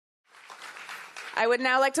I would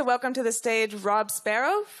now like to welcome to the stage Rob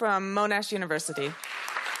Sparrow from Monash University.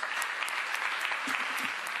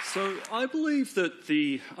 So I believe that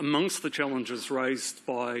amongst the challenges raised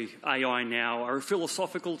by AI now are a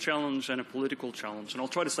philosophical challenge and a political challenge, and I'll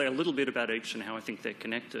try to say a little bit about each and how I think they're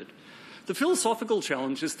connected. The philosophical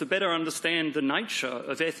challenge is to better understand the nature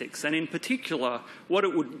of ethics, and in particular what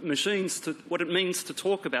it means to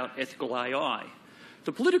talk about ethical AI.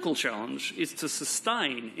 The political challenge is to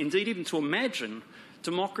sustain, indeed even to imagine,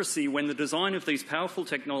 democracy when the design of these powerful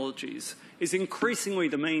technologies is increasingly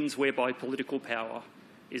the means whereby political power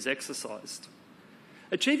is exercised.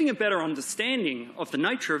 Achieving a better understanding of the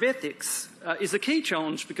nature of ethics is a key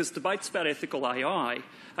challenge because debates about ethical AI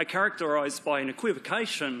are characterised by an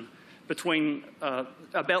equivocation between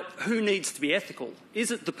about who needs to be ethical.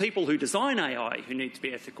 Is it the people who design AI who need to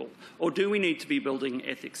be ethical, or do we need to be building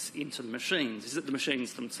ethics into the machines? Is it the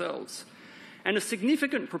machines themselves? And a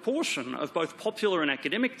significant proportion of both popular and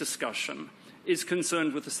academic discussion is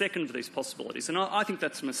concerned with the second of these possibilities, and I think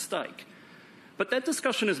that's a mistake. But that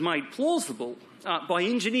discussion is made plausible by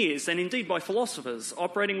engineers and indeed by philosophers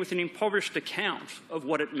operating with an impoverished account of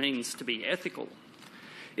what it means to be ethical.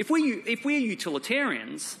 If we're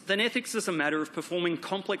utilitarians, then ethics is a matter of performing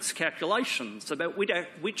complex calculations about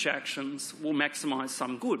which actions will maximise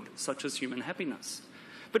some good, such as human happiness.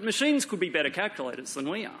 But machines could be better calculators than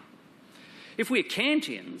we are. If we're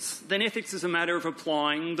Kantians, then ethics is a matter of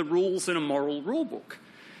applying the rules in a moral rulebook.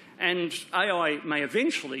 And AI may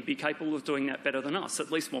eventually be capable of doing that better than us,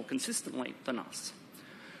 at least more consistently than us.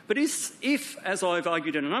 But if, as I've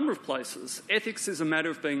argued in a number of places, ethics is a matter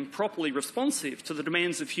of being properly responsive to the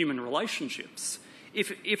demands of human relationships,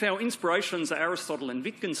 if our inspirations are Aristotle and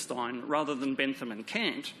Wittgenstein rather than Bentham and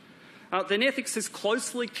Kant, then ethics is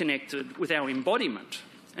closely connected with our embodiment.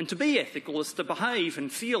 And to be ethical is to behave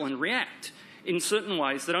and feel and react in certain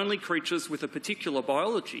ways that only creatures with a particular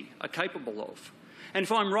biology are capable of. And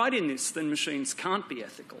if I'm right in this, then machines can't be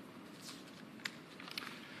ethical.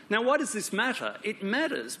 Now, why does this matter? It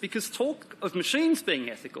matters because talk of machines being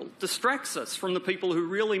ethical distracts us from the people who are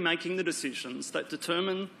really making the decisions that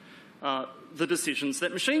determine the decisions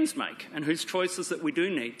that machines make and whose choices that we do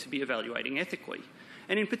need to be evaluating ethically.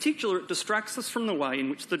 And in particular, it distracts us from the way in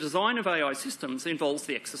which the design of AI systems involves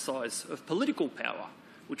the exercise of political power,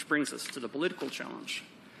 which brings us to the political challenge.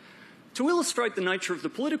 To illustrate the nature of the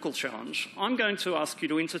political challenge, I'm going to ask you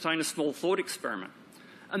to entertain a small thought experiment.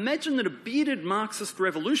 Imagine that a bearded Marxist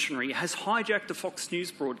revolutionary has hijacked a Fox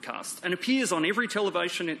News broadcast and appears on every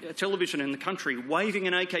television in the country waving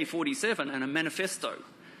an AK-47 and a manifesto.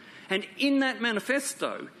 And in that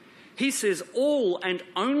manifesto, he says all and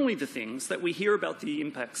only the things that we hear about the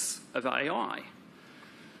impacts of AI.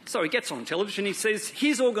 So he gets on television, he says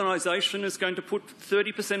his organisation is going to put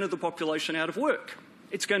 30% of the population out of work.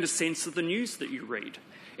 It's going to censor the news that you read.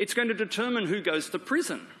 It's going to determine who goes to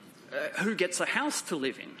prison, who gets a house to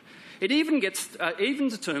live in. It even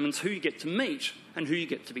determines who you get to meet and who you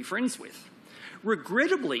get to be friends with.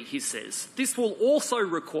 Regrettably, he says, this will also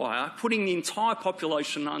require putting the entire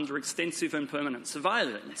population under extensive and permanent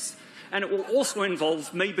surveillance, and it will also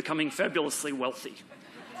involve me becoming fabulously wealthy.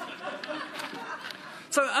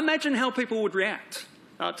 So imagine how people would react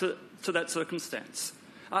to that circumstance.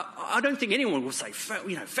 I don't think anyone will say,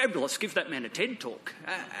 fabulous, give that man a TED talk.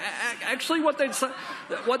 Actually, what they'd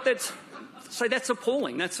say, that's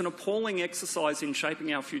appalling. That's an appalling exercise in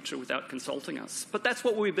shaping our future without consulting us. But that's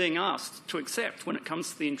what we're being asked to accept when it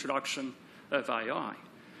comes to the introduction of AI.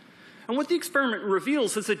 And what the experiment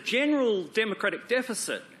reveals is a general democratic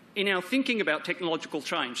deficit in our thinking about technological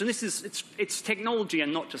change. And it's technology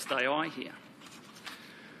and not just AI here.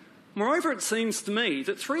 Moreover, it seems to me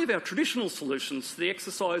that three of our traditional solutions to the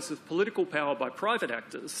exercise of political power by private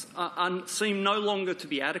actors seem no longer to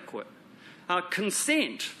be adequate.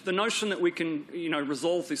 Consent, the notion that we can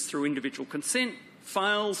resolve this through individual consent,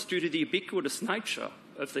 fails due to the ubiquitous nature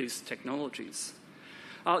of these technologies.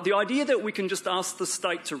 The idea that we can just ask the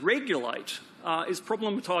state to regulate is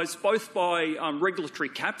problematised both by regulatory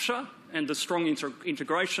capture and the strong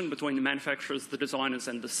integration between the manufacturers, the designers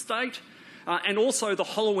and the state, and also the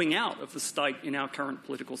hollowing out of the state in our current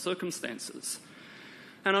political circumstances.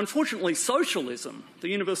 And unfortunately, socialism, the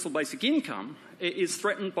universal basic income, is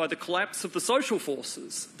threatened by the collapse of the social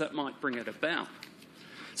forces that might bring it about.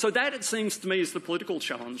 So that, it seems to me, is the political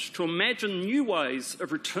challenge, to imagine new ways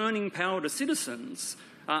of returning power to citizens,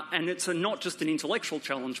 and it's not just an intellectual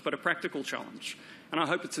challenge, but a practical challenge. And I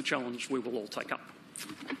hope it's a challenge we will all take up.